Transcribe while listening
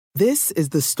This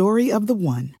is the story of the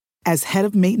one. As head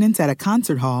of maintenance at a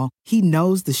concert hall, he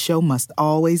knows the show must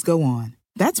always go on.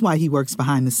 That's why he works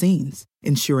behind the scenes,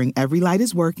 ensuring every light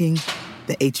is working,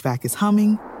 the HVAC is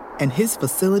humming, and his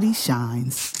facility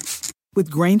shines. With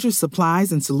Grainger's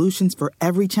supplies and solutions for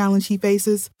every challenge he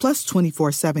faces, plus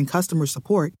 24/7 customer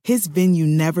support, his venue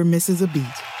never misses a beat.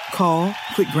 Call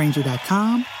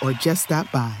quickgrainger.com or just stop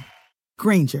by.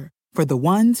 Grainger, for the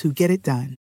ones who get it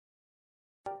done.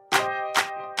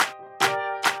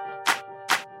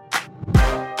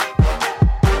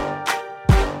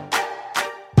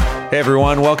 Hey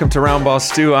everyone, welcome to Roundball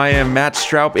Stew. I am Matt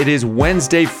Stroup. It is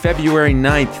Wednesday, February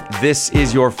 9th. This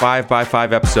is your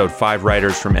 5x5 episode. 5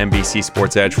 writers from NBC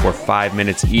Sports Edge for 5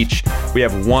 minutes each. We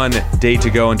have 1 day to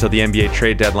go until the NBA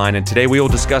trade deadline, and today we will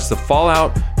discuss the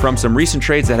fallout from some recent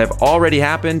trades that have already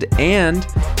happened and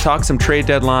talk some trade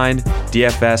deadline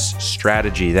DFS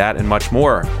strategy. That and much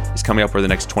more is coming up for the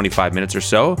next 25 minutes or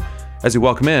so as we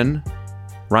welcome in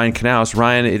Ryan Knaus.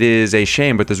 Ryan, it is a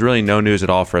shame, but there's really no news at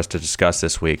all for us to discuss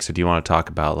this week. So do you want to talk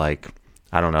about,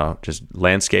 I don't know, just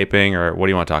landscaping, or what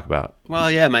do you want to talk about?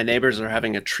 Well, yeah, my neighbors are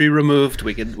having a tree removed.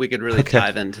 We could really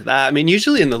dive into that. I mean,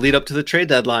 usually in the lead up to the trade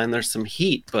deadline, there's some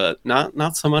heat, but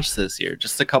not so much this year.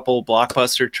 Just a couple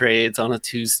blockbuster trades on a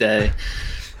Tuesday.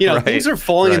 Things are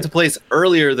falling into place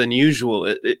earlier than usual.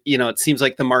 It seems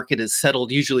like the market is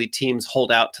settled. Usually teams hold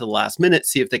out to the last minute,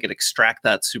 see if they can extract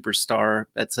that superstar,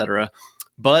 etc.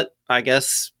 But I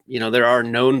guess, there are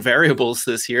known variables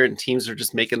this year, and teams are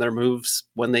just making their moves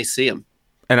when they see them.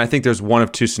 And I think there's one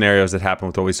of two scenarios that happened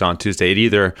with what we saw on Tuesday. It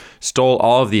either stole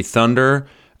all of the thunder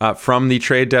from the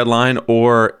trade deadline,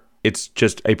 or it's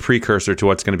just a precursor to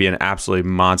what's going to be an absolutely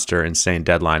monster, insane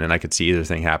deadline. And I could see either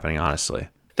thing happening, honestly.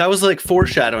 That was like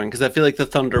foreshadowing, because I feel like the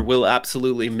Thunder will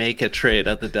absolutely make a trade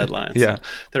at the deadline. Yeah,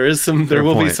 so there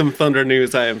will be some Thunder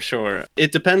news, I am sure.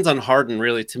 It depends on Harden,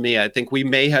 really, to me. I think we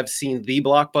may have seen the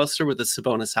blockbuster with the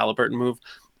Sabonis Halliburton move.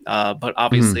 But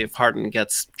obviously, if Harden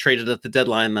gets traded at the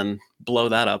deadline, then blow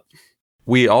that up.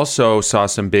 We also saw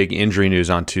some big injury news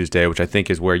on Tuesday, which I think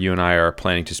is where you and I are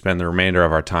planning to spend the remainder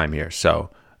of our time here. So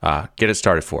get it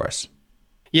started for us.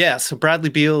 Yeah, so Bradley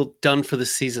Beal done for the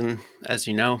season, as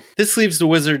you know. This leaves the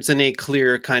Wizards in a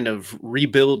clear kind of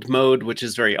rebuild mode, which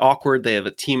is very awkward. They have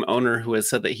a team owner who has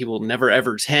said that he will never,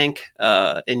 ever tank.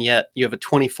 And yet you have a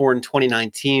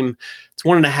 24-29 team. It's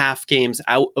 1.5 games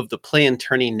out of the play-in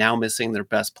tourney, now missing their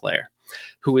best player,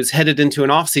 who is headed into an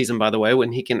offseason, by the way,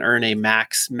 when he can earn a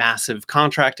massive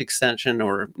contract extension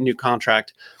or new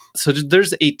contract. So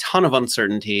there's a ton of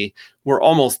uncertainty. We're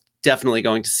almost definitely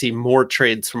going to see more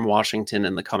trades from Washington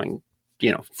in the coming,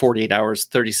 48 hours,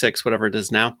 36, whatever it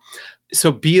is now.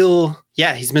 So Beal,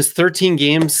 he's missed 13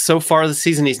 games so far this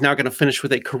season. He's now going to finish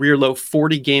with a career low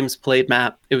 40 games played,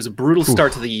 Matt. It was a brutal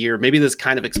start to the year. Maybe this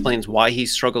kind of explains why he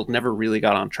struggled, never really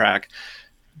got on track.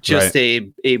 Just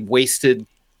a wasted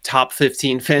top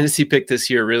 15 fantasy pick this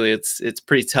year. Really, it's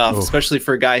pretty tough, especially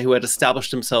for a guy who had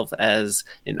established himself as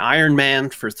an Iron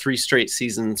Man for 3 straight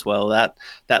seasons. Well,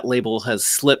 that label has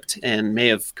slipped and may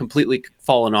have completely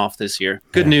fallen off this year.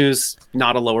 Good news,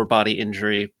 not a lower body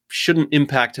injury. Shouldn't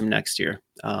impact him next year.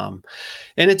 And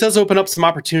it does open up some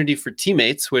opportunity for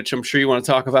teammates, which I'm sure you want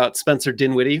to talk about. Spencer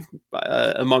Dinwiddie,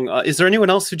 is there anyone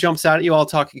else who jumps out at you? I'll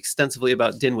talk extensively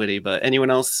about Dinwiddie, but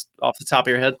anyone else off the top of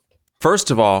your head?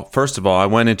 First of all, I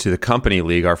went into the company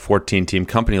league, our 14-team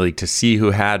company league, to see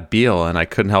who had Beal, and I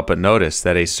couldn't help but notice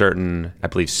that a certain, I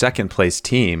believe, second-place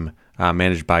team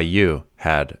managed by you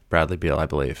had Bradley Beal, I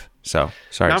believe. So,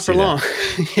 sorry. Not for long.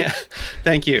 Yeah,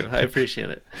 thank you. I appreciate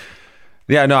it.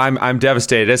 Yeah, no, I'm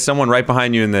devastated. As someone right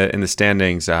behind you in the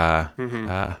standings,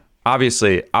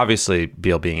 obviously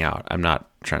Beal being out. I'm not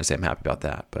trying to say I'm happy about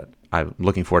that, but I'm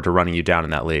looking forward to running you down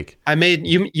in that league.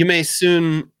 You may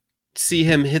soon see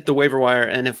him hit the waiver wire,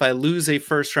 and if I lose a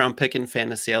first round pick in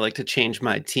fantasy, I like to change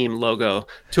my team logo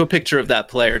to a picture of that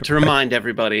player to remind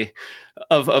everybody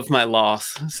of my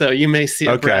loss. So you may see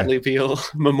a Bradley Beal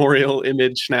memorial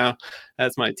image now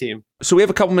as my team. So we have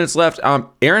a couple minutes left.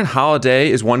 Aaron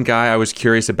Holiday is one guy I was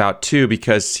curious about too,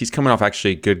 because he's coming off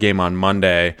actually a good game on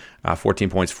Monday, 14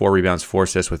 points, 4 rebounds, 4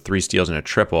 assists with 3 steals and a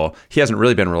triple. He hasn't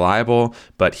really been reliable,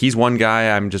 but he's one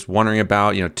guy I'm just wondering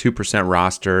about, 2%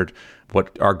 rostered.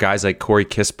 What are guys like Corey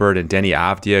Kispert and Denny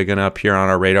Avdia going to appear on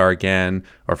our radar again,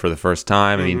 or for the first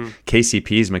time? I mean,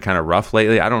 KCP's been kind of rough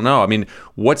lately. I don't know. I mean,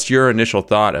 what's your initial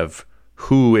thought of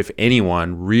who, if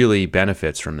anyone, really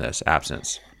benefits from this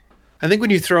absence? I think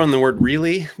when you throw in the word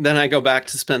really, then I go back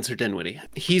to Spencer Dinwiddie.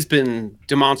 He's been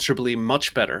demonstrably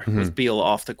much better with Beal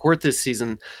off the court this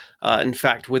season. In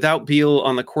fact, without Beal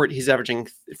on the court, he's averaging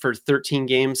for 13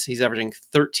 games, he's averaging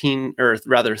 37.7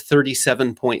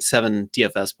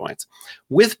 DFS points.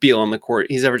 With Beal on the court,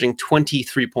 he's averaging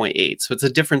 23.8. So it's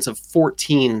a difference of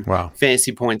 14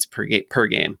 fantasy points per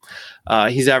game.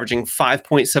 He's averaging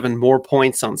 5.7 more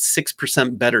points on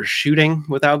 6% better shooting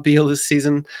without Beal this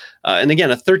season. And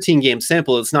again, a 13-game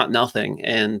sample is not nothing.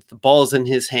 And the ball is in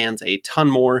his hands a ton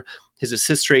more. His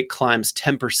assist rate climbs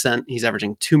 10%. He's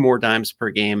averaging 2 more dimes per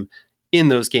game in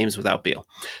those games without Beal.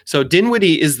 So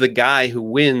Dinwiddie is the guy who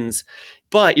wins,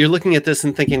 but you're looking at this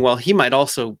and thinking, well, he might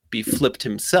also be flipped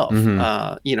himself,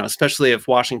 especially if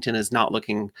Washington is not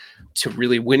looking to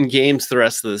really win games the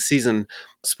rest of the season.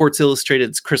 Sports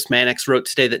Illustrated's Chris Mannix wrote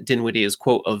today that Dinwiddie is,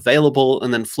 quote, available,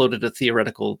 and then floated a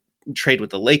theoretical trade with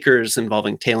the Lakers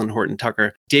involving Talen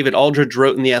Horton-Tucker. David Aldridge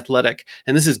wrote in The Athletic,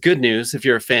 and this is good news if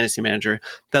you're a fantasy manager,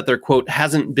 that there, quote,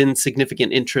 hasn't been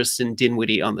significant interest in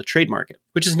Dinwiddie on the trade market,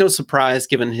 which is no surprise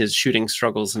given his shooting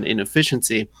struggles and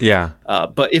inefficiency. Yeah.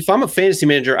 But if I'm a fantasy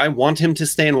manager, I want him to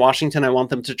stay in Washington. I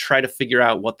want them to try to figure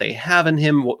out what they have in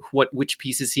him, which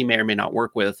pieces he may or may not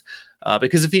work with.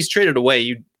 Because if he's traded away,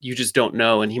 you just don't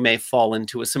know, and he may fall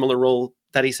into a similar role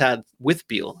that he's had with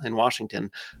Beal in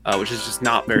Washington, which is just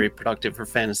not very productive for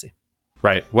fantasy.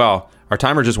 Right. Well, our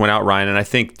timer just went out, Ryan, and I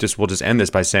think we'll just end this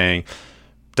by saying,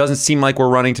 doesn't seem like we're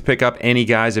running to pick up any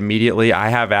guys immediately. I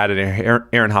have added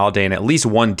Aaron Holiday in at least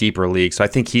one deeper league, so I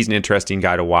think he's an interesting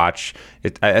guy to watch.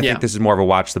 I think this is more of a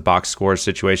watch the box scores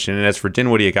situation. And as for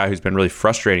Dinwiddie, a guy who's been really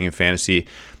frustrating in fantasy,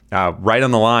 right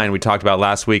on the line, we talked about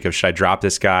last week of, should I drop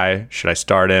this guy? Should I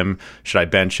start him? Should I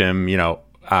bench him?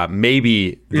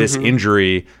 Maybe this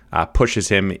injury pushes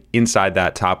him inside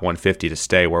that top 150 to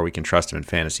stay where we can trust him in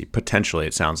fantasy. Potentially,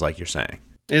 it sounds like you're saying.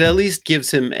 It at least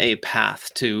gives him a path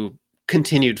to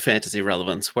continued fantasy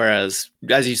relevance, whereas,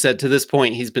 as you said, to this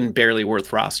point, he's been barely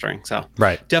worth rostering. So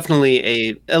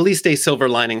definitely at least a silver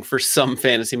lining for some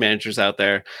fantasy managers out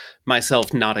there,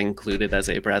 myself not included as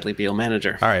a Bradley Beal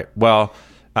manager. All right. Well,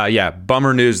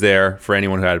 bummer news there for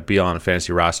anyone who had Beal on a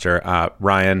fantasy roster.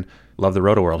 Ryan, love the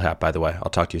Roto-World hat, by the way. I'll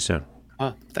talk to you soon.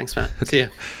 Oh, thanks, man. See ya.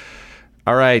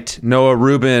 All right. Noah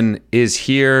Rubin is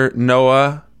here.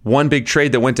 Noah, one big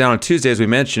trade that went down on Tuesday, as we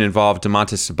mentioned, involved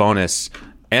Domantas Sabonis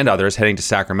and others heading to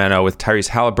Sacramento, with Tyrese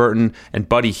Halliburton and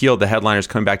Buddy Hield, the headliners,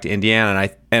 coming back to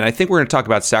Indiana. And I think we're going to talk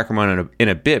about Sacramento in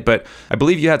a bit, but I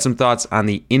believe you had some thoughts on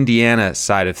the Indiana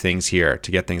side of things here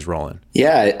to get things rolling.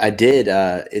 Yeah, I did.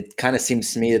 It kind of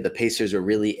seems to me that the Pacers are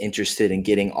really interested in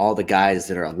getting all the guys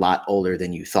that are a lot older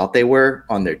than you thought they were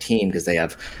on their team, because they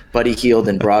have Buddy Hield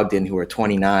and Brogdon, who are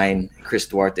 29, Chris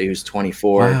Duarte, who's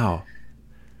 24. Wow.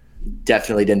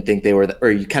 Definitely didn't think they were,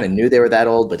 or you kind of knew they were that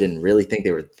old, but didn't really think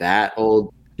they were that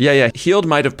old. Yeah. Hield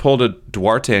might have pulled a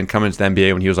Duarte and come into the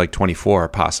NBA when he was like 24,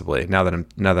 possibly. Now that I'm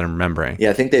remembering. Yeah,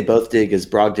 I think they both did, because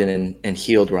Brogdon and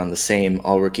Hield were on the same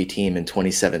all-rookie team in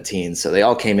 2017, so they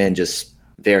all came in just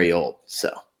very old.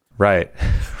 So right,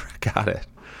 got it.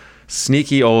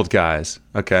 Sneaky old guys.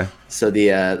 Okay. So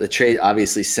the trade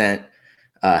obviously sent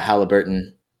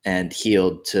Halliburton and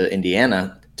Hield to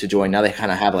Indiana to join. Now they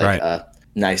kind of have a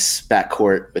nice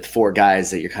backcourt with 4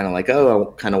 guys that you're kind of like,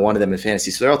 oh, I kind of wanted them in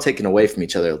fantasy. So they're all taken away from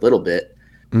each other a little bit.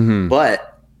 Mm-hmm.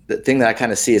 But the thing that I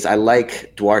kind of see is I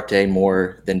like Duarte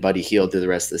more than Buddy Hield through the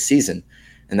rest of the season.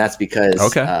 And that's because,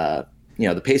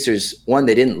 the Pacers, one,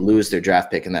 they didn't lose their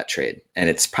draft pick in that trade. And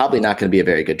it's probably not going to be a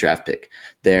very good draft pick.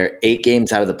 They're 8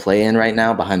 games out of the play-in right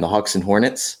now behind the Hawks and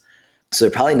Hornets. So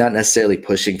they're probably not necessarily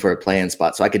pushing for a play-in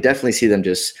spot. So I could definitely see them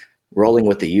just rolling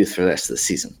with the youth for the rest of the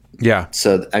season. Yeah.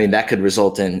 So, I mean, that could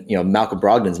result in, Malcolm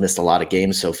Brogdon's missed a lot of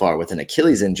games so far with an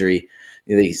Achilles injury.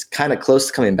 He's kind of close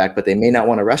to coming back, but they may not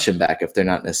want to rush him back if they're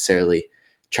not necessarily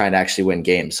trying to actually win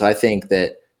games. So I think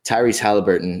that Tyrese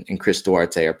Halliburton and Chris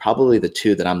Duarte are probably the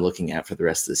 2 that I'm looking at for the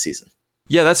rest of the season.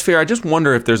 Yeah, that's fair. I just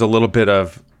wonder if there's a little bit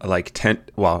of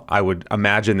I would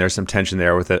imagine there's some tension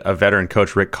there with a veteran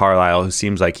coach, Rick Carlisle, who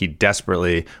seems like he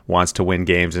desperately wants to win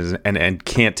games and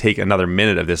can't take another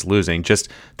minute of this losing. Just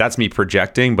that's me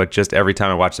projecting, but just every time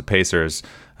I watch the Pacers,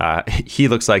 he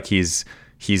looks like he's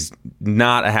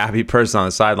not a happy person on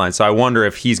the sideline. So I wonder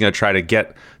if he's going to try to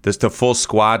get the full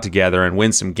squad together and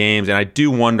win some games. And I do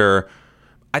wonder,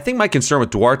 I think my concern with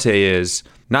Duarte is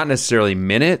not necessarily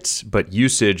minutes, but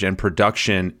usage and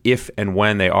production if and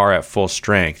when they are at full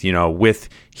strength, with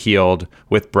Hield,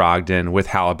 with Brogdon, with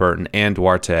Halliburton, and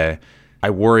Duarte. I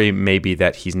worry maybe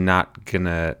that he's not going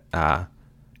to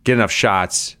get enough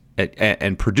shots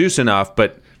and produce enough,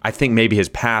 but I think maybe his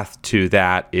path to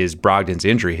that is Brogdon's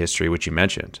injury history, which you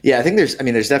mentioned. Yeah, I think there's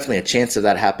definitely a chance of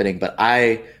that happening, but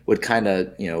I would kind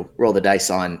of, roll the dice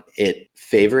on it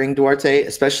favoring Duarte,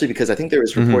 especially because I think there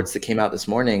was reports that came out this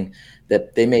morning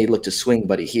that they may look to swing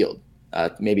Buddy Hield,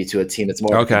 maybe to a team that's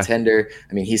more of a contender.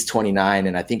 I mean, he's 29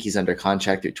 and I think he's under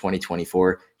contract through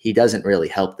 2024. He doesn't really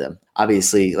help them.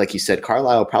 Obviously, like you said,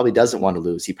 Carlisle probably doesn't want to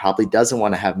lose. He probably doesn't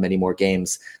want to have many more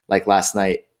games like last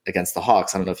night against the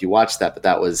Hawks. I don't know if you watched that, but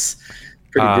that was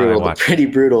pretty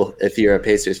brutal if you're a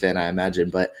Pacers fan, I imagine.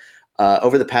 But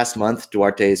over the past month,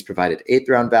 Duarte's provided 8th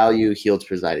round value. Hield's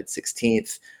provided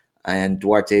 16th. And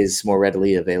Duarte's more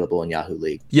readily available in Yahoo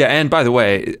League. Yeah, and by the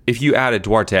way, if you added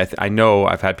Duarte, I know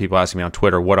I've had people asking me on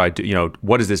Twitter, what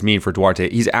does this mean for Duarte?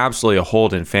 He's absolutely a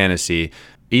hold in fantasy,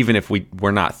 even if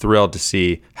we're not thrilled to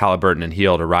see Haliburton and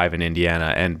Hield arrive in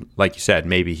Indiana. And like you said,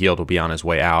 maybe Hield will be on his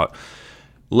way out.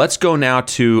 Let's go now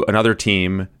to another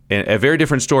team, a very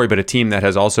different story, but a team that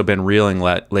has also been reeling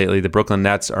lately. The Brooklyn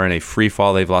Nets are in a free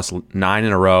fall. They've lost 9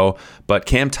 in a row, but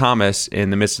Cam Thomas, in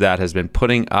the midst of that, has been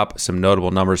putting up some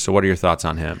notable numbers. So what are your thoughts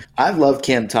on him? I've loved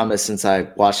Cam Thomas since I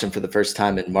watched him for the first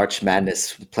time in March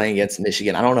Madness playing against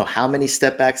Michigan. I don't know how many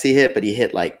step backs he hit, but he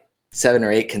hit like 7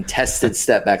 or 8 contested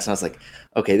step backs. And I was like,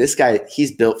 okay, this guy,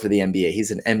 he's built for the NBA.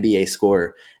 He's an NBA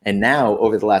scorer. And now,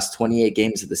 over the last 28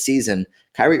 games of the season,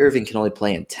 Kyrie Irving can only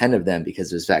play in 10 of them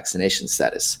because of his vaccination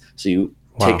status. So you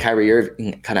take Kyrie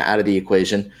Irving kind of out of the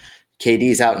equation.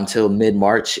 KD's out until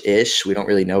mid-March-ish. We don't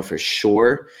really know for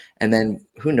sure. And then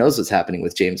who knows what's happening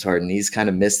with James Harden. He's kind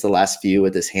of missed the last few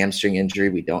with this hamstring injury.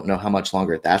 We don't know how much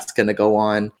longer that's going to go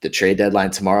on. The trade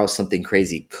deadline tomorrow, something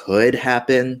crazy could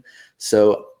happen.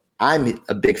 So I'm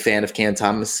a big fan of Cam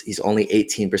Thomas. He's only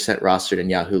 18% rostered in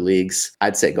Yahoo leagues.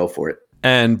 I'd say go for it.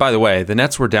 And by the way, the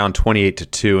Nets were down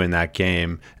 28-2 in that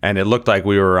game, and it looked like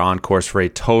we were on course for a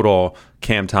total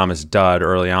Cam Thomas dud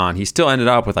early on. He still ended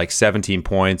up with like 17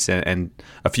 points and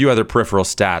a few other peripheral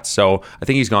stats. So I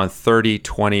think he's gone 30,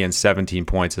 20, and 17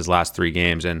 points his last 3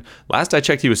 games. And last I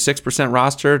checked, he was 6%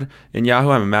 rostered in Yahoo.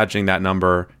 I'm imagining that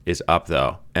number is up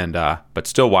though, and but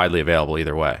still widely available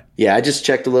either way. Yeah, I just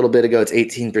checked a little bit ago. It's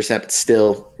 18%, but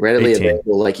still readily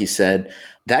available, like you said.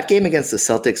 That game against the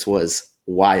Celtics was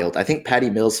wild. I think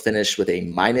Patty Mills finished with a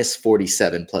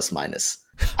 -47 plus minus.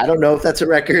 I don't know if that's a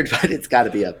record, but it's got to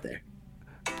be up there.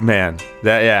 Man,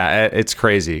 it's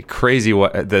crazy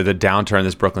what the downturn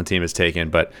this Brooklyn team has taken.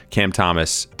 But Cam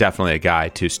Thomas, definitely a guy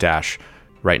to stash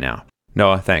right now.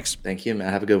 Noah, thanks. Thank you,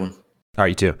 Matt. Have a good one. All right,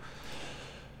 you too.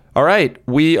 All right,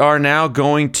 we are now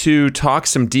going to talk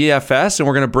some DFS, and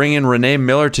we're going to bring in Renee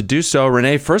Miller to do so.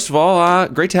 Renee, first of all,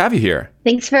 great to have you here.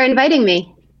 Thanks for inviting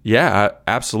me. Yeah,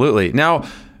 absolutely. Now,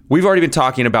 we've already been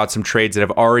talking about some trades that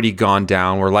have already gone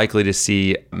down. We're likely to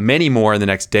see many more in the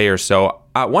next day or so.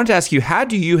 I wanted to ask you, how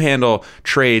do you handle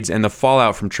trades and the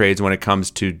fallout from trades when it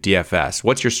comes to DFS?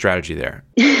 What's your strategy there?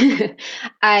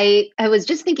 I was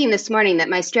just thinking this morning that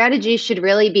my strategy should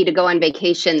really be to go on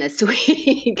vacation this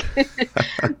week.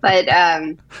 But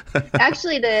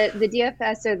actually, the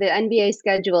DFS or the NBA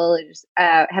schedules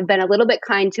have been a little bit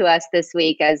kind to us this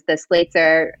week, as the slates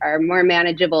are more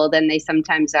manageable than they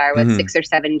sometimes are with 6 or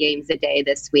 7 games a day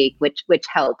this week, which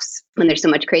helps when there's so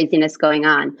much craziness going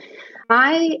on.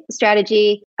 My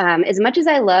strategy, as much as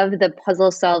I love the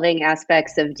puzzle solving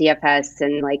aspects of DFS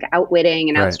and like outwitting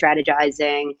and out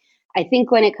strategizing, I think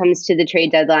when it comes to the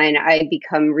trade deadline, I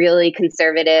become really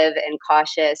conservative and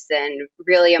cautious, and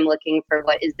really I'm looking for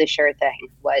what is the sure thing,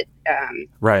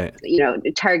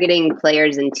 targeting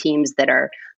players and teams that are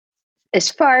as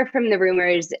far from the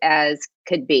rumors as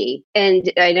could be.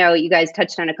 And I know you guys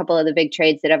touched on a couple of the big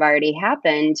trades that have already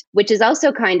happened, which is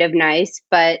also kind of nice.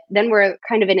 But then we're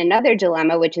kind of in another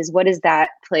dilemma, which is what is that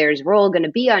player's role going to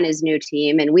be on his new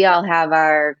team? And we all have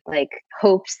our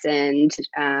hopes and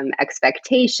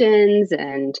expectations,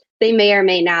 and they may or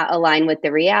may not align with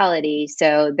the reality.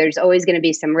 So there's always going to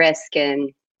be some risk.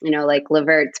 And,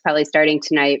 LeVert's probably starting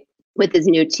tonight with his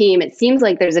new team. It seems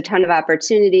like there's a ton of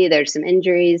opportunity. There's some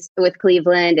injuries with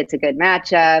Cleveland. It's a good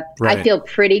matchup. Right. I feel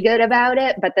pretty good about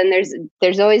it, but then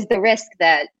there's always the risk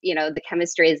that, the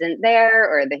chemistry isn't there,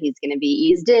 or that he's going to be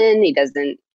eased in. He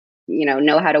doesn't,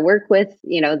 know how to work with,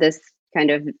 this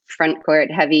kind of front court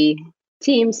heavy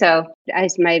team. So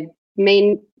my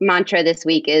main mantra this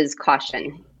week is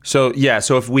caution. So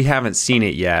if we haven't seen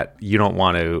it yet, you don't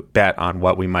want to bet on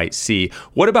what we might see.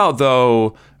 What about,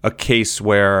 though, a case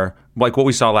where, like what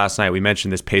we saw last night, we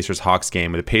mentioned this Pacers-Hawks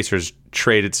game where the Pacers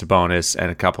traded Sabonis and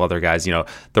a couple other guys,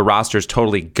 the roster's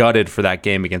totally gutted for that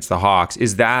game against the Hawks.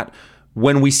 Is that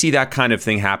when we see that kind of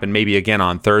thing happen, maybe again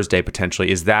on Thursday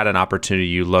potentially, is that an opportunity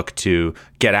you look to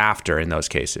get after in those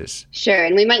cases? Sure.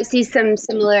 And we might see some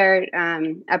similar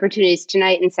opportunities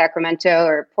tonight in Sacramento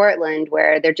or Portland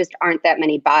where there just aren't that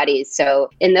many bodies. So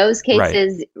in those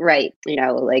cases, right,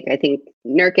 like I think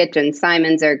Nurkic and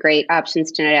Simons are great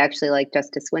options tonight. I actually like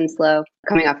Justice Winslow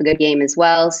coming off a good game as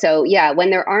well. So yeah, when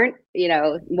there aren't,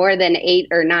 more than 8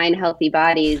 or 9 healthy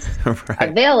bodies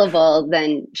available,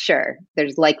 then sure,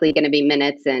 there's likely going to be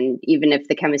minutes. And even if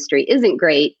the chemistry isn't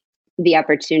great, the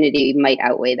opportunity might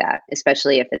outweigh that,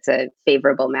 especially if it's a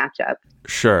favorable matchup.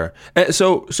 Sure.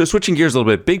 So switching gears a little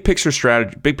bit, big picture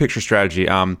strategy.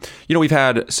 We've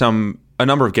had a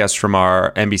number of guests from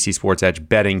our NBC Sports Edge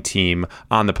betting team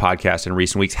on the podcast in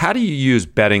recent weeks. How do you use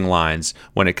betting lines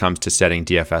when it comes to setting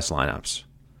DFS lineups?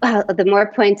 Well, the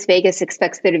more points Vegas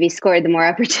expects there to be scored, the more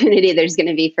opportunity there's going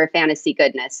to be for fantasy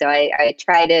goodness. So I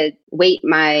try to weight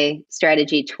my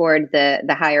strategy toward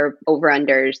the higher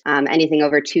over-unders. Anything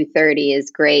over 230 is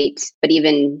great, but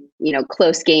even,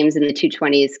 close games in the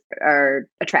 220s are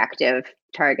attractive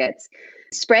targets.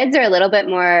 Spreads are a little bit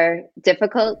more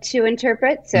difficult to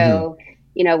interpret. So,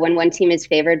 when one team is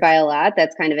favored by a lot,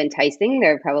 that's kind of enticing.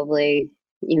 They're probably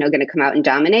going to come out and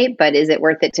dominate, but is it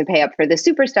worth it to pay up for the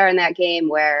superstar in that game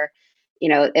where,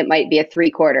 it might be a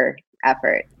 3-quarter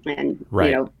effort? And,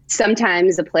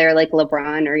 sometimes a player like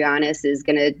LeBron or Giannis is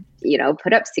going to,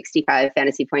 put up 65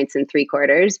 fantasy points in 3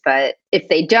 quarters. But if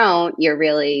they don't, you're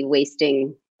really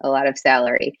wasting a lot of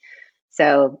salary.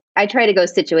 So I try to go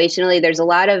situationally. There's a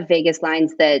lot of Vegas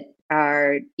lines that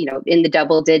are, in the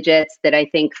double digits that I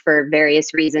think for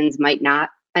various reasons might not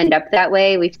end up that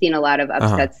way. We've seen a lot of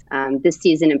upsets this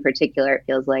season in particular, it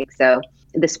feels like. So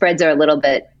the spreads are a little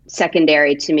bit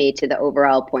secondary to me to the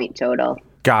overall point total.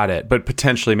 Got it. But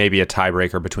potentially maybe a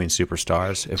tiebreaker between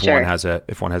superstars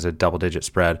if one has a double digit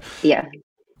spread. Yeah.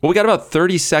 Well, we got about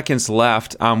 30 seconds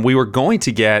left. We were going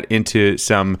to get into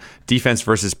some defense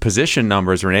versus position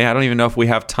numbers, Renee. I don't even know if we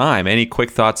have time. Any quick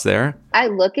thoughts there? I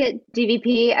look at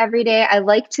DVP every day. I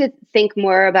like to think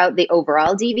more about the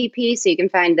overall DVP. So you can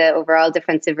find the overall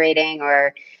defensive rating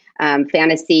or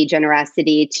fantasy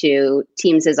generosity to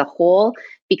teams as a whole,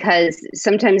 because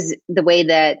sometimes the way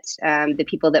that the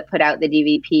people that put out the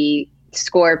DVP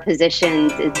score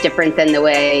positions is different than the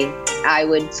way I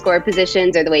would score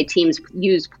positions or the way teams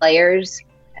use players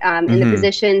in the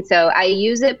position. So I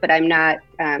use it, but I'm not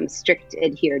strict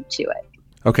adhered to it.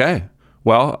 Okay.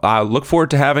 Well, I look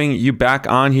forward to having you back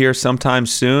on here sometime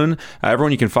soon.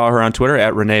 Everyone, you can follow her on Twitter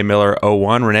at Renee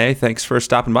Miller01. Renee, thanks for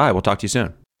stopping by. We'll talk to you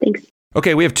soon. Thanks.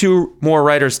 Okay, we have 2 more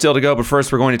writers still to go, but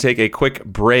first we're going to take a quick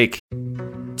break.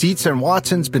 Dietz &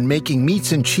 Watson's been making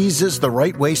meats and cheeses the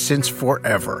right way since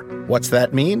forever. What's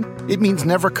that mean? It means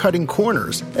never cutting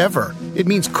corners, ever. It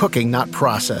means cooking, not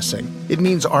processing. It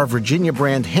means our Virginia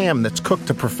brand ham that's cooked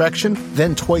to perfection,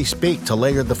 then twice baked to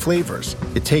layer the flavors.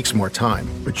 It takes more time,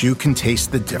 but you can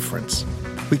taste the difference.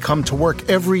 We come to work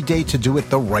every day to do it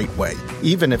the right way,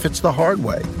 even if it's the hard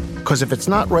way. Because if it's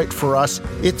not right for us,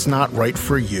 it's not right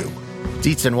for you.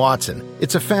 Dietz & Watson,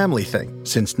 it's a family thing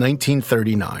since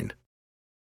 1939.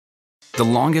 The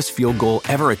longest field goal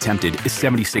ever attempted is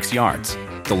 76 yards.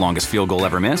 The longest field goal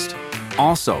ever missed?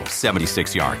 Also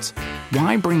 76 yards.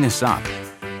 Why bring this up?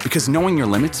 Because knowing your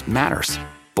limits matters,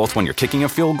 both when you're kicking a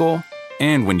field goal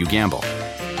and when you gamble.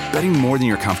 Betting more than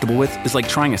you're comfortable with is like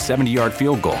trying a 70-yard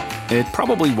field goal. It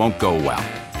probably won't go well.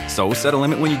 So set a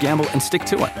limit when you gamble and stick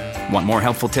to it. Want more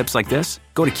helpful tips like this?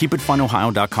 Go to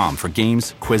keepitfunohio.com for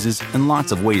games, quizzes, and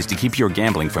lots of ways to keep your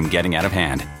gambling from getting out of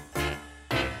hand.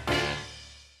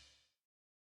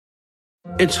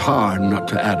 It's hard not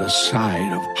to add a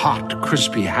side of hot,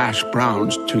 crispy hash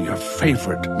browns to your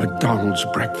favorite McDonald's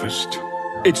breakfast.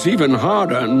 It's even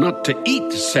harder not to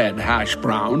eat said hash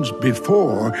browns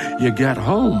before you get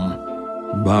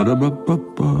home.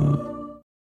 Ba-da-ba-ba-ba.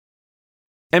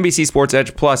 NBC Sports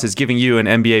Edge Plus is giving you an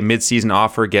NBA midseason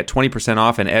offer. Get 20%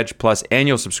 off an Edge Plus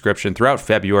annual subscription throughout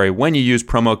February when you use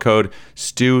promo code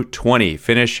STU20.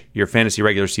 Finish your fantasy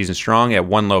regular season strong at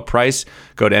one low price.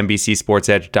 Go to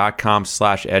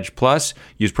NBCSportsEdge.com/Edge Plus.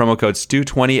 Use promo code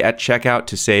STU20 at checkout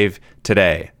to save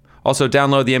today. Also,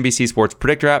 download the NBC Sports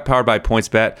Predictor app powered by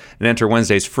PointsBet and enter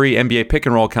Wednesday's free NBA Pick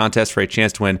and Roll contest for a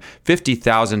chance to win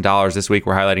 $50,000. This week,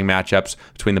 we're highlighting matchups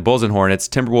between the Bulls and Hornets,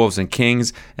 Timberwolves and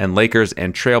Kings, and Lakers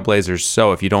and Trailblazers.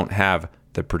 So if you don't have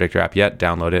the Predictor app yet,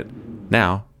 download it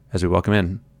now as we welcome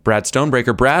in Brad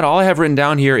Stonebreaker. Brad, all I have written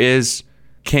down here is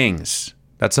Kings.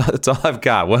 That's all I've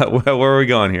got. Where are we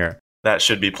going here? That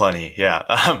should be plenty,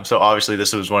 yeah. So obviously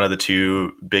this was one of the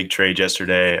 2 big trades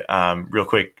yesterday. Real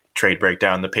quick trade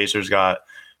breakdown. The Pacers got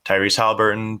Tyrese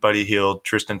Halliburton, Buddy Hield,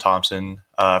 Tristan Thompson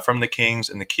from the Kings,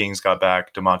 and the Kings got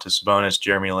back Domantas Sabonis,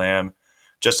 Jeremy Lamb,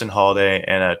 Justin Holiday,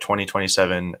 and a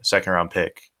 2027 second-round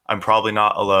pick. I'm probably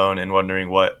not alone in wondering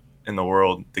what in the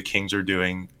world the Kings are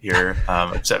doing here.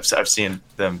 I've seen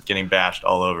them getting bashed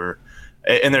all over.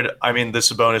 And the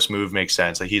Sabonis move makes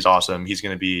sense. Like, he's awesome. He's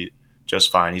going to be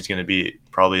just fine. He's going to be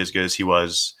probably as good as he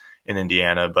was in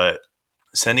Indiana. But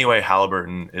sending away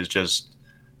Halliburton is just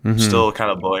still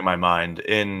kind of blowing my mind.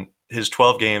 In his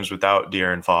 12 games without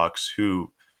De'Aaron Fox,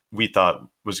 who we thought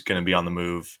was going to be on the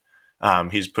move,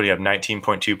 he's putting up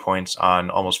 19.2 points on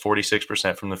almost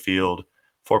 46% from the field,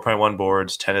 4.1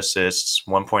 boards, 10 assists,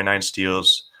 1.9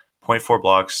 steals, 0.4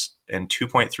 blocks, and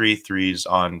 2.3 threes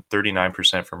on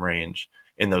 39% from range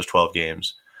in those 12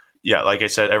 games. Yeah, like I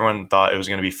said, everyone thought it was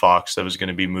going to be Fox that was going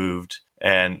to be moved.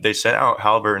 And they sent out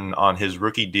Halliburton on his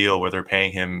rookie deal where they're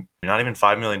paying him not even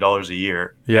 $5 million a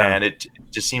year. Yeah. And it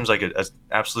just seems like an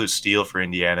absolute steal for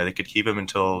Indiana. They could keep him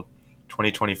until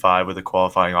 2025 with a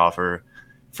qualifying offer.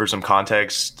 For some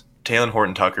context, Talen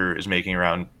Horton-Tucker is making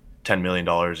around $10 million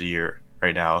a year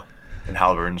right now, and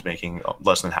Halliburton's making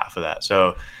less than half of that.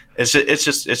 So it's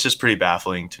just pretty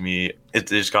baffling to me. They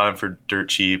just got him for dirt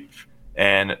cheap.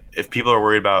 And if people are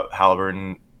worried about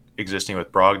Halliburton existing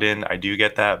with Brogdon, I do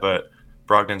get that, but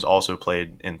Brogdon's also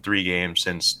played in 3 games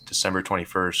since December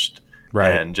 21st,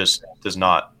 right, and just does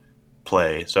not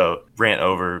play. So rant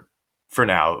over for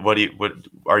now. What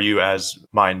are you as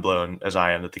mind blown as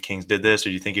I am that the Kings did this, or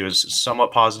do you think it was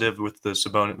somewhat positive with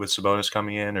Sabonis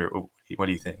coming in, or what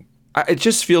do you think? It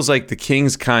just feels like the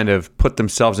Kings kind of put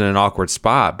themselves in an awkward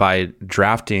spot by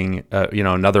drafting,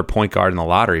 another point guard in the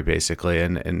lottery, basically.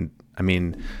 And I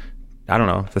mean, I don't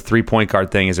know. The 3-point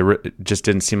guard thing it just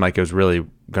didn't seem like it was really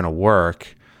going to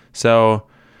work. So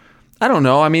I don't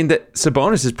know. I mean,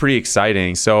 Sabonis is pretty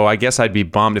exciting. So I guess I'd be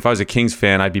bummed if I was a Kings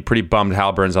fan. I'd be pretty bummed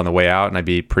Halliburton's on the way out, and I'd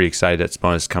be pretty excited that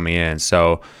Sabonis coming in.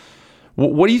 So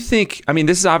what do you think? I mean,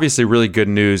 this is obviously really good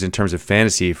news in terms of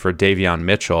fantasy for Davion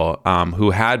Mitchell,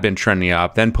 who had been trending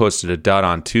up, then posted a dud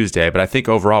on Tuesday. But I think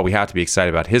overall we have to be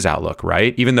excited about his outlook,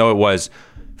 right? Even though it was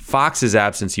Fox's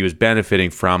absence he was benefiting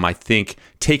from, I think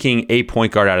taking a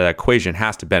point guard out of that equation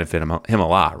has to benefit him a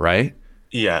lot, right?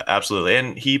 Yeah, absolutely.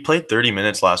 And he played 30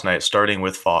 minutes last night, starting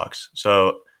with Fox.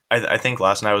 So I think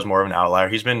last night was more of an outlier.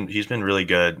 He's been really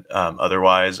good.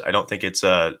 Otherwise, I don't think it's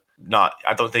I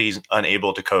don't think he's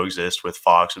unable to coexist with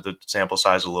Fox, with the sample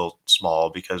size a little small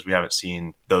because we haven't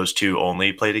seen those two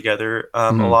only play together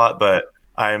a lot. But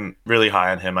I'm really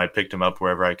high on him. I picked him up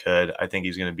wherever I could. I think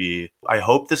he's going to be. I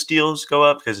hope the steals go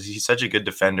up because he's such a good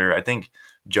defender. I think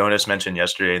Jonas mentioned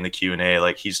yesterday in the Q&A,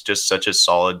 like, he's just such a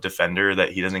solid defender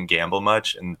that he doesn't gamble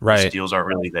much, and the steals aren't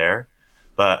really there.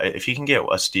 But if he can get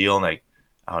a steal and, like,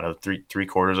 I don't know, three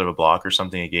quarters of a block or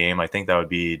something a game, I think that would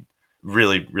be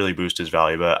really, really boost his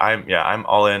value. But I'm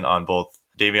all in on both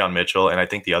Davion Mitchell, and I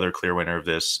think the other clear winner of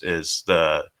this is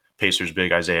the Pacers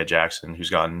big Isaiah Jackson, who's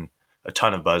gotten a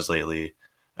ton of buzz lately,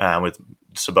 with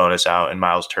Sabonis out and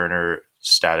Miles Turner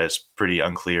status pretty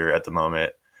unclear at the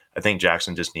moment. I think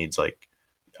Jackson just needs, like,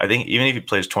 I think even if he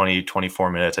plays 20,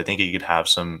 24 minutes, I think he could have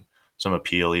some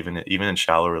appeal even in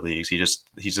shallower leagues. He's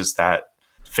just that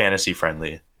fantasy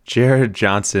friendly. Jared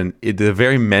Johnson, the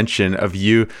very mention of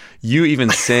you even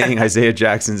saying Isaiah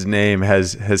Jackson's name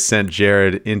has sent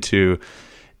Jared into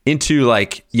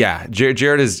like, yeah,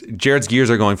 Jared's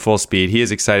gears are going full speed. He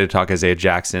is excited to talk Isaiah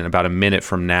Jackson about a minute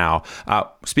from now.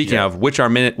 Speaking of with our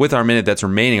minute that's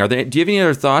remaining, do you have any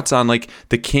other thoughts on, like,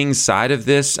 the Kings side of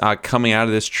this coming out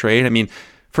of this trade? I mean,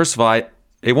 first of all,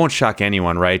 it won't shock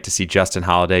anyone, right, to see Justin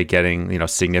Holiday getting,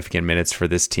 significant minutes for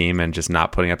this team and just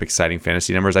not putting up exciting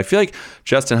fantasy numbers. I feel like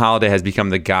Justin Holiday has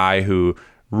become the guy who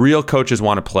real coaches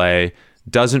want to play,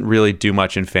 doesn't really do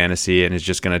much in fantasy, and is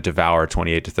just going to devour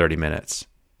 28 to 30 minutes.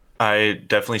 I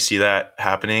definitely see that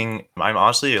happening. I'm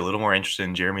honestly a little more interested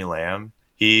in Jeremy Lamb.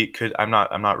 I'm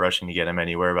not rushing to get him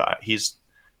anywhere, but he's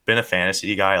been a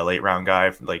fantasy guy, a late round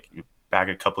guy, like back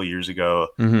a couple of years ago.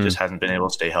 Just hasn't been able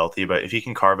to stay healthy. But if he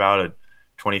can carve out a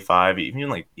 25,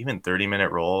 even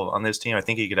 30-minute role on this team, I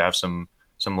think he could have some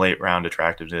late round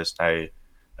attractiveness. I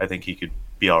think he could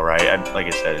be all right. Like I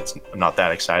said, I'm not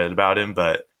that excited about him,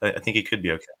 but I think he could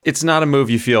be okay. It's not a move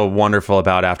you feel wonderful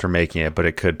about after making it, but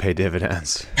it could pay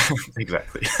dividends.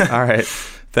 Exactly. All right.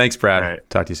 Thanks, Brad. All right.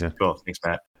 Talk to you soon. Cool. Thanks,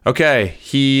 Matt. Okay.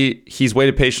 He's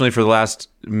waited patiently for the last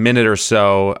minute or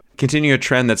so. Continuing a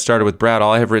trend that started with Brad,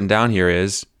 all I have written down here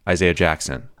is Isaiah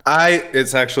Jackson.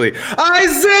 It's actually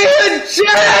Isaiah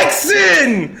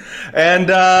Jackson! And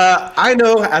I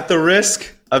know, at the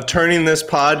risk of turning this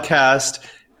podcast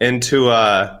into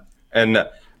an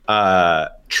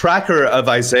tracker of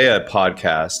Isaiah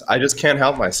podcast, I just can't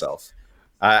help myself.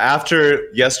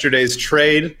 After yesterday's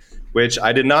trade, which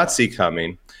I did not see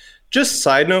coming, just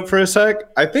side note for a sec,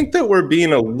 I think that we're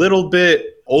being a little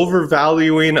bit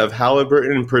overvaluing of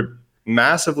Halliburton and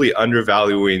massively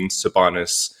undervaluing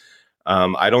Sabonis.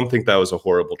 I don't think that was a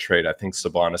horrible trade. I think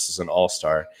Sabonis is an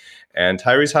all-star. And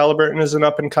Tyrese Halliburton is an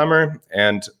up-and-comer.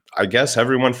 And I guess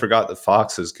everyone forgot that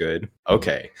Fox is good.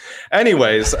 Okay.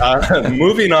 Anyways,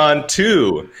 moving on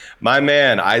to my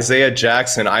man, Isaiah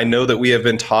Jackson. I know that we have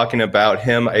been talking about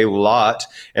him a lot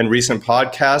in recent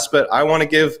podcasts, but I want to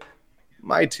give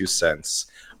my 2 cents.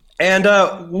 And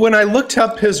when I looked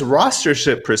up his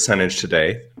rostership percentage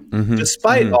today,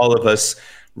 despite all of us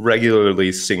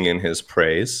regularly singing his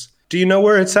praise, do you know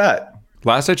where it's at?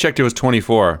 Last I checked, it was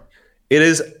 24. It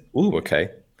is, okay.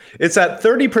 It's at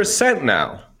 30%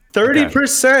 now.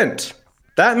 30%. Okay.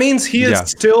 That means he is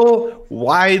still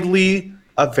widely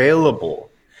available.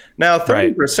 Now,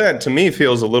 30% to me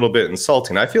feels a little bit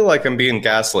insulting. I feel like I'm being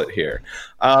gaslit here.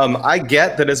 I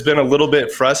get that it's been a little bit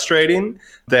frustrating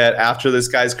that after this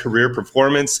guy's career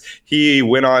performance, he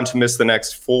went on to miss the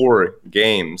next 4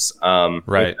 games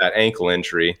with that ankle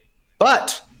injury.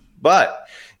 But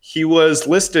he was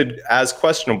listed as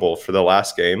questionable for the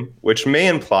last game, which may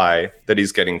imply that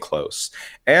he's getting close.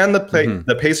 And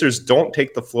the Pacers don't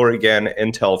take the floor again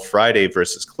until Friday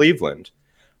versus Cleveland.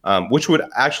 Which would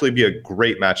actually be a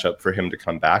great matchup for him to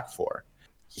come back for.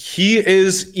 He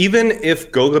is, even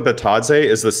if Goga Bitadze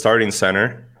is the starting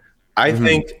center, I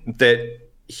think that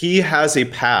he has a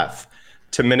path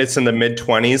to minutes in the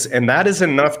mid-20s, and that is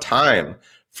enough time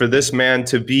for this man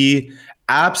to be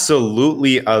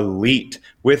absolutely elite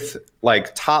with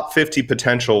like top 50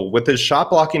 potential with his shot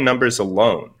blocking numbers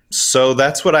alone. So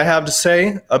that's what I have to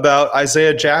say about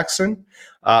Isaiah Jackson.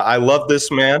 I love this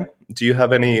man. Do you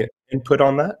have any input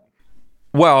on that?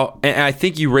 Well, and I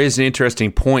think you raised an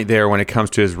interesting point there when it comes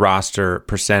to his roster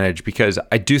percentage, because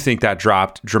I do think that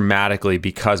dropped dramatically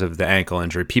because of the ankle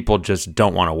injury. People just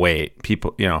don't want to wait.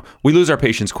 People, we lose our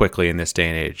patience quickly in this day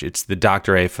and age. It's the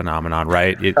Dr. A phenomenon,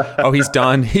 right? He's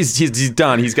done. He's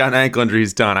done. He's got an ankle injury.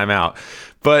 He's done. I'm out.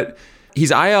 But he's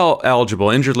IL eligible,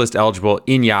 injured list eligible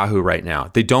in Yahoo right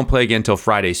now. They don't play again until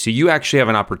Friday. So you actually have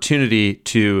an opportunity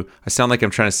to, I sound like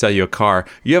I'm trying to sell you a car.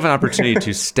 You have an opportunity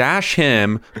to stash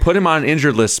him, put him on an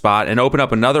injured list spot, and open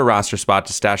up another roster spot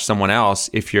to stash someone else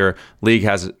if your league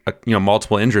has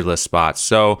multiple injured list spots.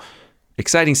 So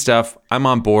exciting stuff. I'm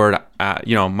on board.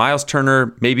 Miles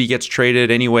Turner maybe gets traded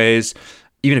anyways.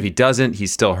 Even if he doesn't,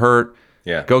 he's still hurt.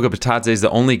 Yeah, Goga Bitadze is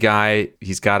the only guy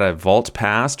he's got a vault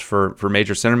past for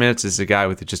major center minutes. This is a guy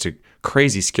with just a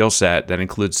crazy skill set that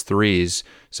includes threes.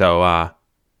 So,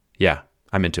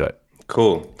 I'm into it.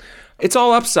 Cool. It's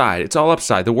all upside.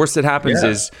 The worst that happens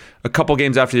is a couple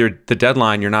games after the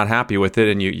deadline, you're not happy with it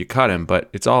and you cut him, but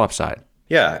it's all upside.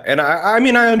 Yeah, and I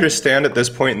mean, I understand at this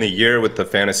point in the year with the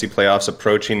fantasy playoffs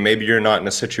approaching, maybe you're not in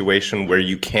a situation where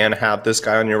you can have this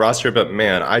guy on your roster, but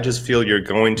man, I just feel you're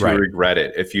going to regret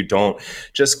it if you don't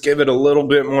just give it a little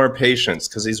bit more patience,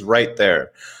 because he's right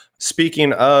there.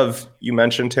 Speaking of, you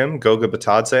mentioned him, Goga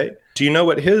Bitadze. Do you know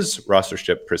what his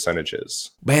rostership percentage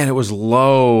is? Man, it was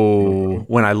low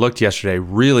when I looked yesterday,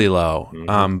 really low,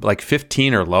 like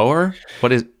 15 or lower.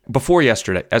 What is before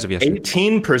yesterday, as of yesterday?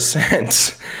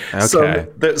 18%. Okay. So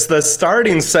the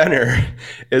starting center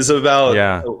is about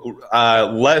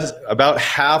about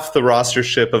half the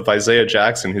rostership of Isaiah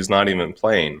Jackson, who's not even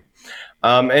playing.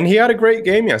 And he had a great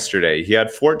game yesterday. He had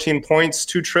 14 points,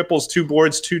 2 triples, 2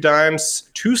 boards, 2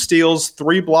 dimes, 2 steals,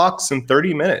 3 blocks in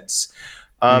 30 minutes.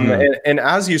 And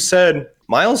as you said,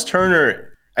 Miles Turner,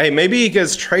 hey, maybe he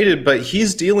gets traded, but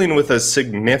he's dealing with a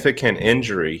significant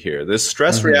injury here. This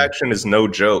stress reaction is no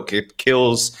joke. It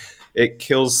kills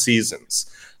seasons.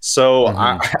 So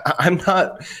I'm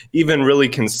not even really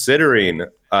considering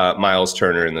Miles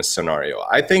Turner in this scenario.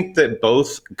 I think that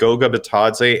both Goga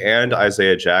Bitadze and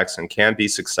Isaiah Jackson can be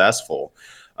successful,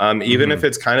 even if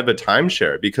it's kind of a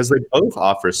timeshare, because they both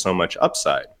offer so much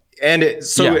upside. And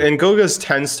in Goga's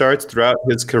 10 starts throughout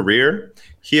his career,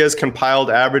 he has compiled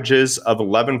averages of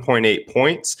 11.8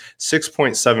 points,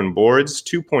 6.7 boards,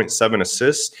 2.7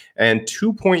 assists, and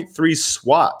 2.3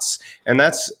 swats. And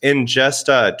that's in just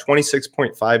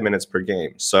 26.5 minutes per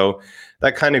game. So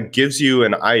that kind of gives you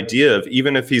an idea of,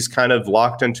 even if he's kind of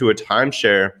locked into a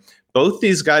timeshare, both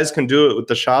these guys can do it with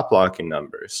the shot blocking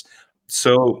numbers.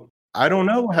 So I don't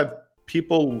know, have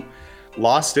people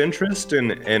lost interest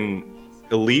in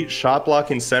elite shot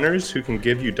blocking centers who can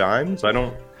give you dimes? I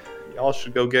don't y'all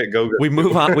should go get Goga. We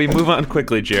move on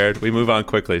quickly, Jared. We move on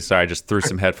quickly. Sorry, I just threw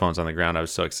some headphones on the ground. I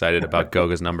was so excited about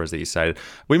Goga's numbers that you cited.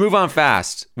 We move on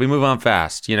fast, but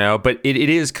it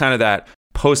is kind of that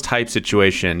post-hype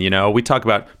situation. We talk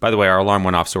about, by the way, our alarm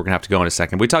went off, so we're going to have to go in a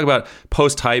second. We talk about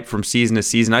post-hype from season to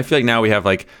season. I feel like now we have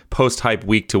like post-hype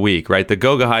week to week, right? The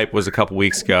Goga hype was a couple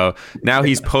weeks ago. Now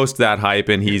he's post that hype,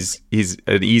 and he's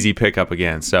an easy pickup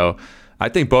again. So I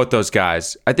think both those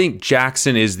guys. I think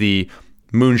Jackson is the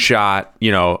moonshot,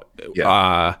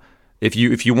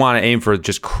 if you want to aim for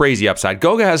just crazy upside.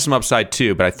 Goga has some upside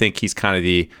too, but I think he's kind of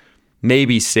the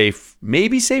maybe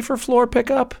safer floor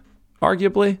pickup.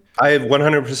 Arguably, I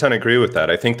 100% agree with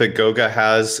that. I think that Goga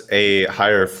has a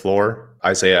higher floor.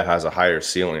 Isaiah has a higher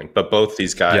ceiling, but both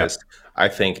these guys, I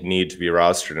think, need to be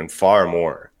rostered in far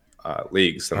more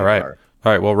leagues than they are.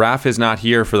 All right. Well, Raf is not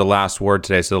here for the last word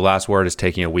today, so the last word is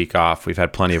taking a week off. We've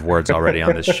had plenty of words already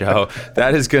on this show.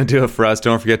 That is going to do it for us.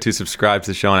 Don't forget to subscribe to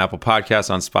the show on Apple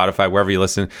Podcasts, on Spotify, wherever you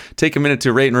listen. Take a minute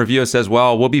to rate and review us as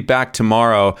well. We'll be back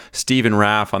tomorrow, Steve and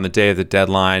Raf, on the day of the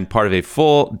deadline, part of a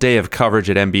full day of coverage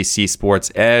at NBC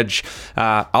Sports Edge.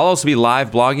 I'll also be live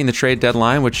blogging the trade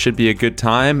deadline, which should be a good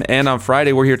time. And on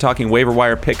Friday, we're here talking waiver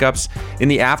wire pickups in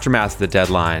the aftermath of the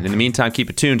deadline. In the meantime,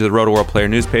 keep it tuned to the Roto-World Player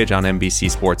News page on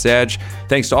NBC Sports Edge.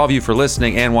 Thanks to all of you for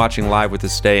listening and watching live with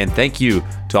us today. And thank you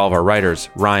to all of our writers,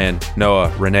 Ryan,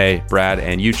 Noah, Renee, Brad,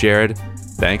 and you, Jared.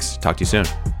 Thanks. Talk to you soon.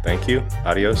 Thank you.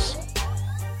 Adios.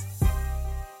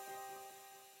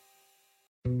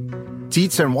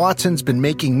 Dietz and Watson's been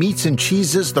making meats and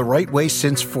cheeses the right way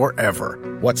since forever.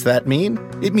 What's that mean?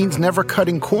 It means never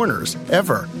cutting corners,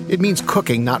 ever. It means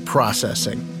cooking, not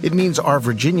processing. It means our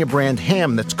Virginia brand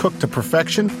ham that's cooked to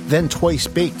perfection, then twice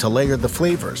baked to layer the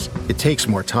flavors. It takes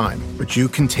more time, but you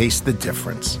can taste the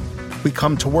difference. We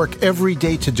come to work every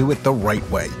day to do it the right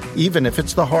way, even if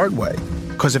it's the hard way.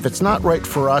 Because if it's not right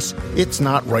for us, it's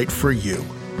not right for you.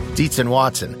 Dietz and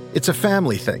Watson, it's a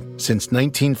family thing since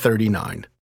 1939.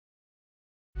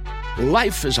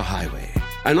 Life is a highway,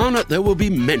 and on it there will be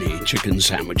many chicken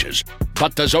sandwiches.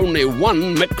 But there's only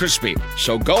one McCrispy.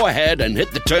 So go ahead and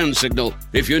hit the turn signal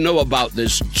if you know about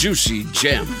this juicy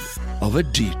gem of a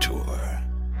detour.